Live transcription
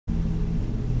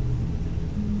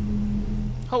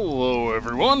Hello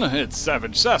everyone, it's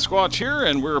Savage Sasquatch here,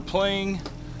 and we're playing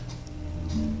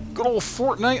good old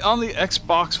Fortnite on the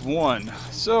Xbox One.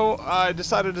 So I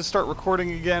decided to start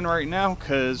recording again right now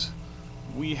because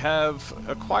we have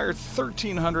acquired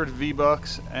 1,300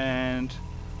 V-Bucks, and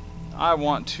I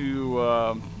want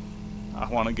to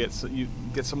get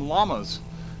some llamas,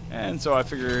 and so I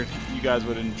figured you guys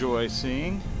would enjoy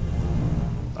seeing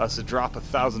us drop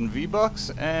 1,000 V-Bucks,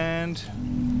 and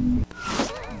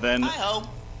then hi-ho,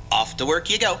 off to work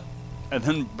you go. And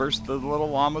then burst the little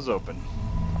llamas open.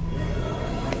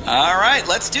 Alright,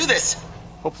 let's do this.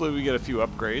 Hopefully we get a few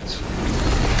upgrades.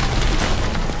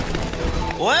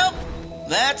 Well,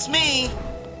 that's me.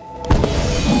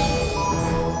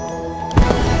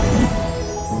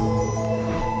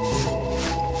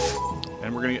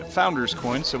 And we're gonna get Founders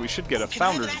coins, so we should get a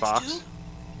Founders box.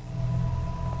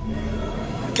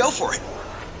 Go for it.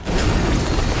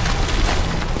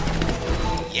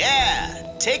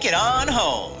 Yeah, take it on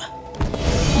home.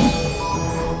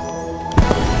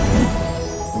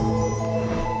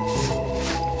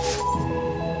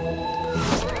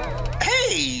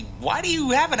 Hey, why do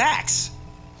you have an axe?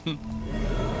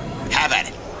 Have at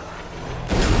it.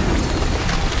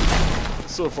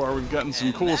 So far we've gotten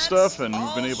some cool stuff, and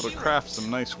we've been able to craft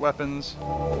some nice weapons.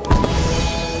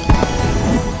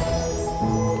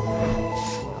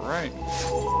 Alright.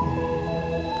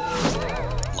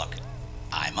 Look,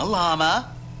 I'm a llama,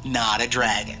 not a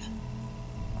dragon.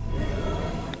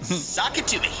 Sock it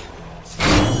to me.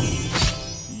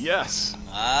 Yes!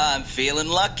 I'm feeling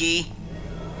lucky.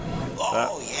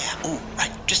 Oh, yeah. Oh,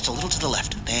 right. Just a little to the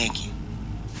left. Thank you.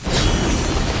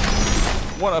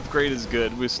 One upgrade is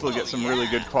good. We still get some really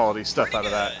good quality stuff out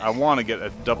of that. I want to get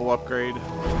a double upgrade.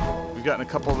 We've gotten a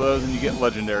couple of those, and you get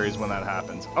legendaries when that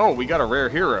happens. Oh, we got a rare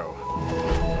hero.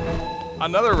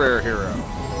 Another rare hero.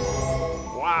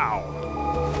 Wow.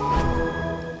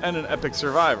 And an epic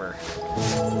survivor.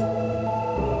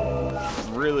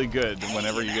 Really good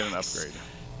whenever you get an upgrade.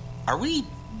 Are we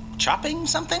chopping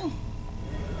something?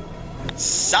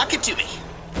 Sock it to me.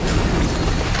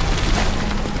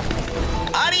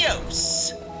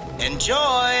 Adios.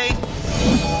 Enjoy.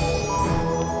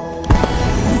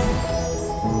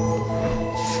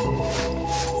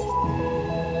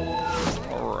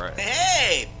 All right.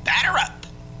 Hey, batter up.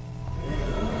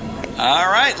 All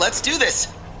right, let's do this.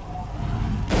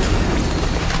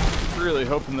 Really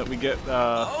hoping that we get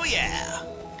Oh yeah.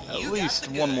 at least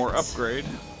one more upgrade.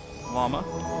 Llama.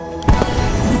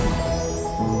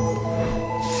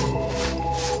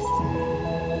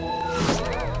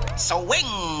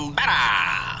 Swing,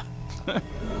 batter.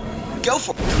 Go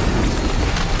for it.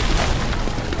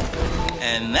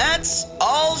 And that's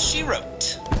all she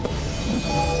wrote.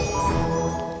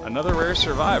 Another rare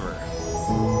survivor.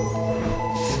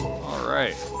 All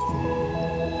right.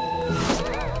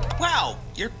 Wow,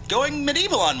 you're going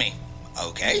medieval on me.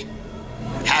 Okay.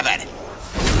 Have at it.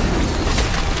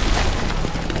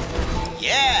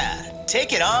 Yeah,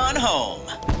 take it on home.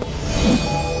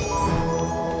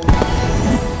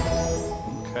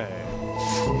 Okay.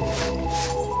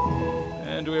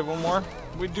 And do we have one more?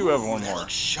 We do have one more.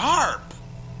 Sharp.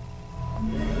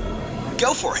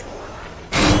 Go for it.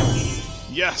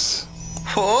 Yes!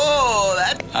 Oh,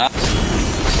 that...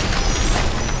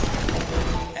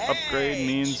 Upgrade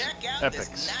means check out epics.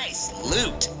 this nice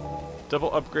loot.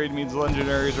 Double upgrade means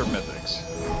legendaries or mythics.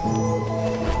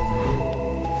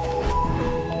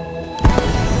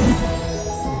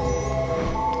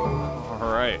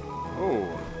 Alright. Oh.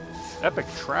 Epic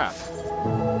trap.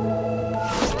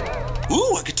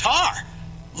 Ooh, a guitar.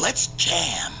 Let's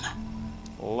jam.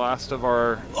 Last of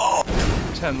our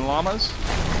 10 llamas.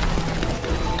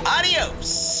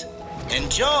 Adios.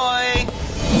 Enjoy.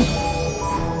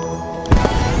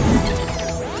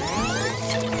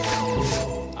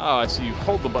 Oh, I see you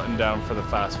hold the button down for the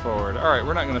fast forward. Alright,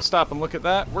 we're not going to stop and look at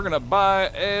that. We're going to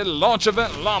buy a launch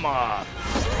event llama.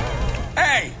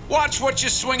 Hey, watch what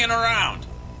you're swinging around.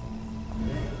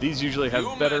 These usually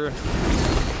have better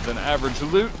than average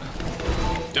loot.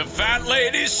 The fat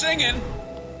lady's singing.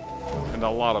 And a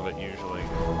lot of it usually.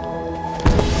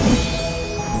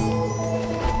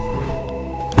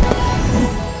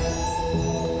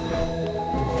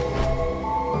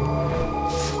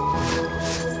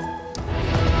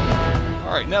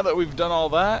 Alright, now that we've done all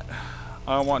that,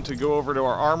 I want to go over to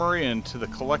our armory and to the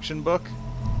collection book.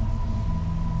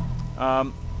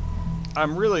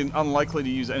 I'm really unlikely to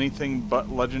use anything but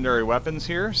legendary weapons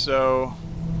here, so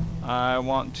I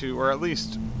want to, or at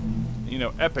least, you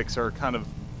know, epics are kind of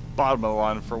bottom of the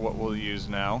line for what we'll use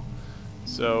now.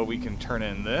 So we can turn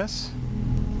in this.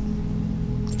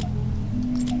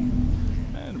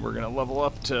 And we're going to level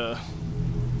up to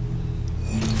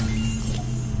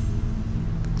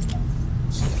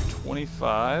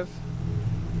 25.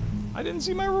 I didn't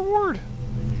see my reward.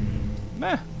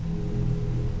 Meh.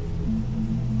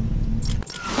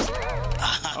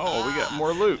 Oh, we got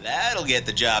more loot. That'll get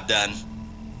the job done.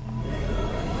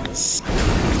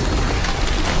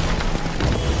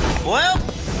 Well,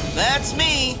 that's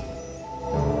me.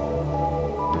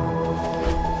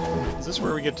 Is this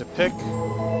where we get to pick?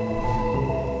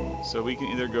 So we can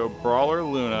either go Brawler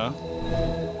Luna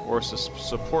or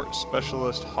Support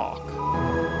Specialist Hawk.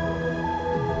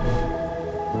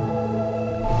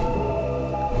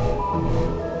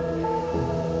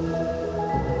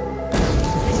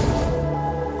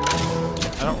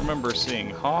 I don't remember seeing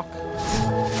Hawk.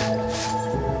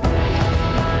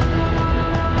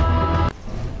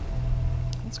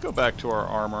 Let's go back to our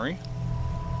armory.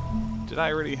 Did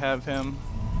I already have him?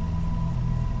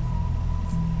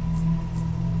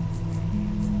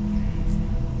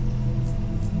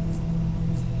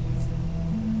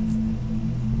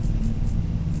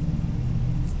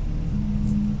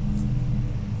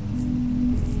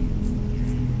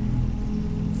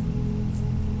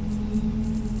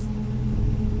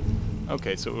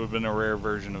 Okay, so it would have been a rare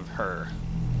version of her.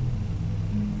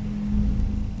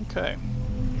 Okay.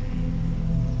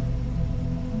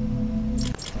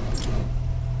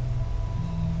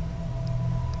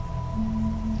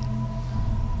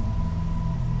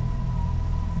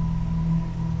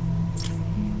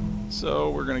 So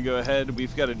we're going to go ahead.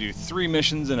 We've got to do 3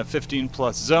 missions in a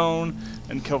 15+ zone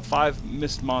and kill 5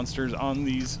 mist monsters on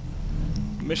these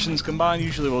missions combined.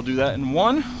 Usually we'll do that in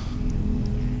one.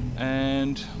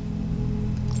 And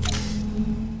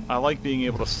I like being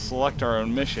able to select our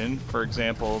own mission. For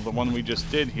example, the one we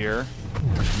just did here.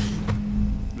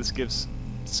 This gives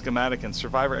schematic and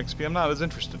survivor XP. I'm not as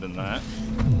interested in that.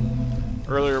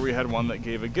 Earlier we had one that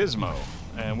gave a gizmo,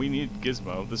 and we need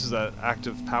gizmo. This is an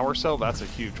active power cell. That's a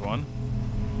huge one.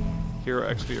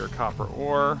 Hero XP or copper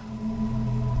ore.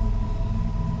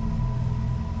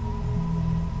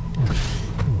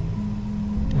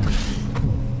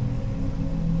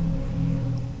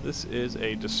 This is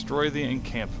a destroy the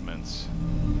encampments.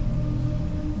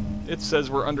 It says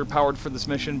we're underpowered for this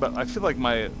mission, but I feel like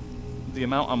the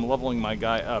amount I'm leveling my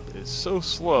guy up is so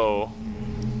slow.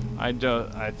 I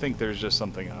think there's just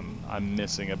something I'm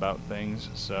missing about things.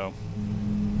 So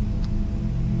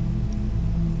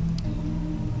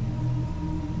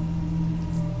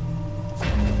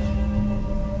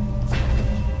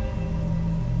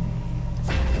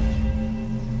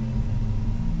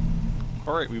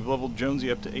alright, we've leveled Jonesy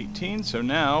up to 18, so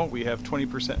now we have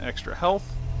 20% extra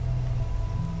health,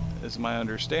 is my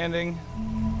understanding.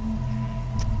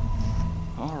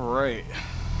 Alright.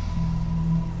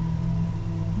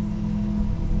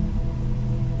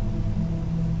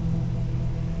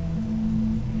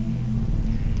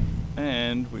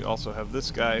 And we also have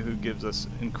this guy who gives us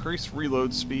increased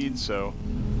reload speed, so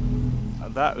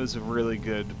that is a really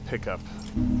good pickup.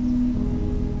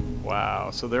 Wow,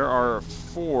 so there are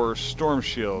 4 storm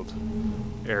shield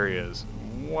areas.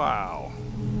 Wow.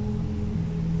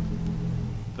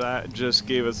 That just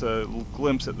gave us a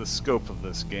glimpse at the scope of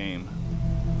this game.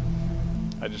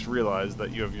 I just realized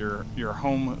that you have your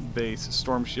home base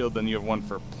storm shield, then you have one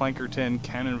for Plankerton,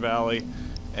 Cannon Valley,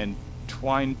 and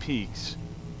Twine Peaks.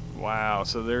 Wow,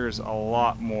 so there's a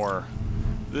lot more.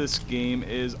 This game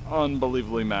is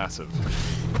unbelievably massive.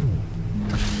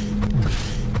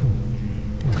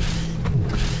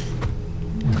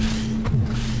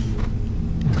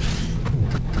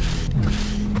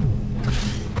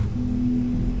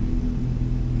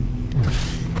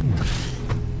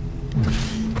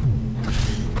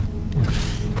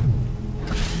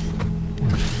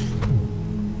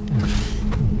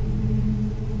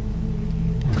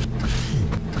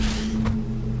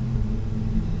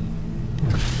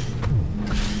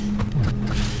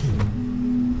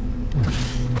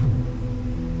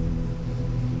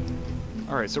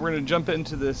 Alright, so we're going to jump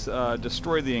into this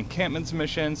destroy the encampments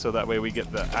mission, so that way we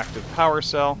get the active power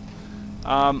cell.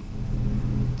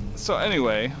 So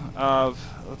anyway,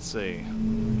 let's see.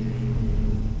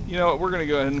 You know what, we're going to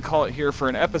go ahead and call it here for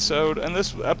an episode, and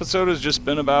this episode has just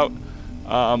been about,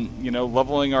 you know,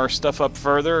 leveling our stuff up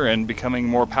further and becoming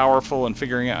more powerful and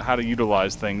figuring out how to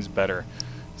utilize things better.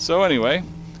 So anyway,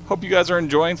 hope you guys are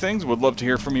enjoying things. Would love to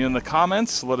hear from you in the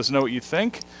comments. Let us know what you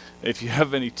think. If you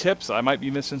have any tips, I might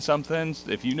be missing something.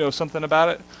 If you know something about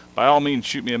it, by all means,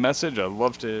 shoot me a message. I'd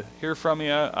love to hear from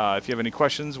you. If you have any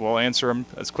questions, we'll answer them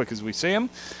as quick as we see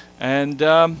them. And,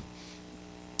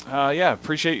 yeah,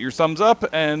 appreciate your thumbs up.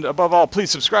 And above all, please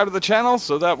subscribe to the channel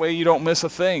so that way you don't miss a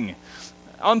thing.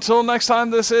 Until next time,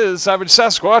 this is Savage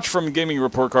Sasquatch from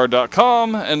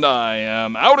GamingReportCard.com, and I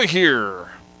am out of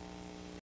here.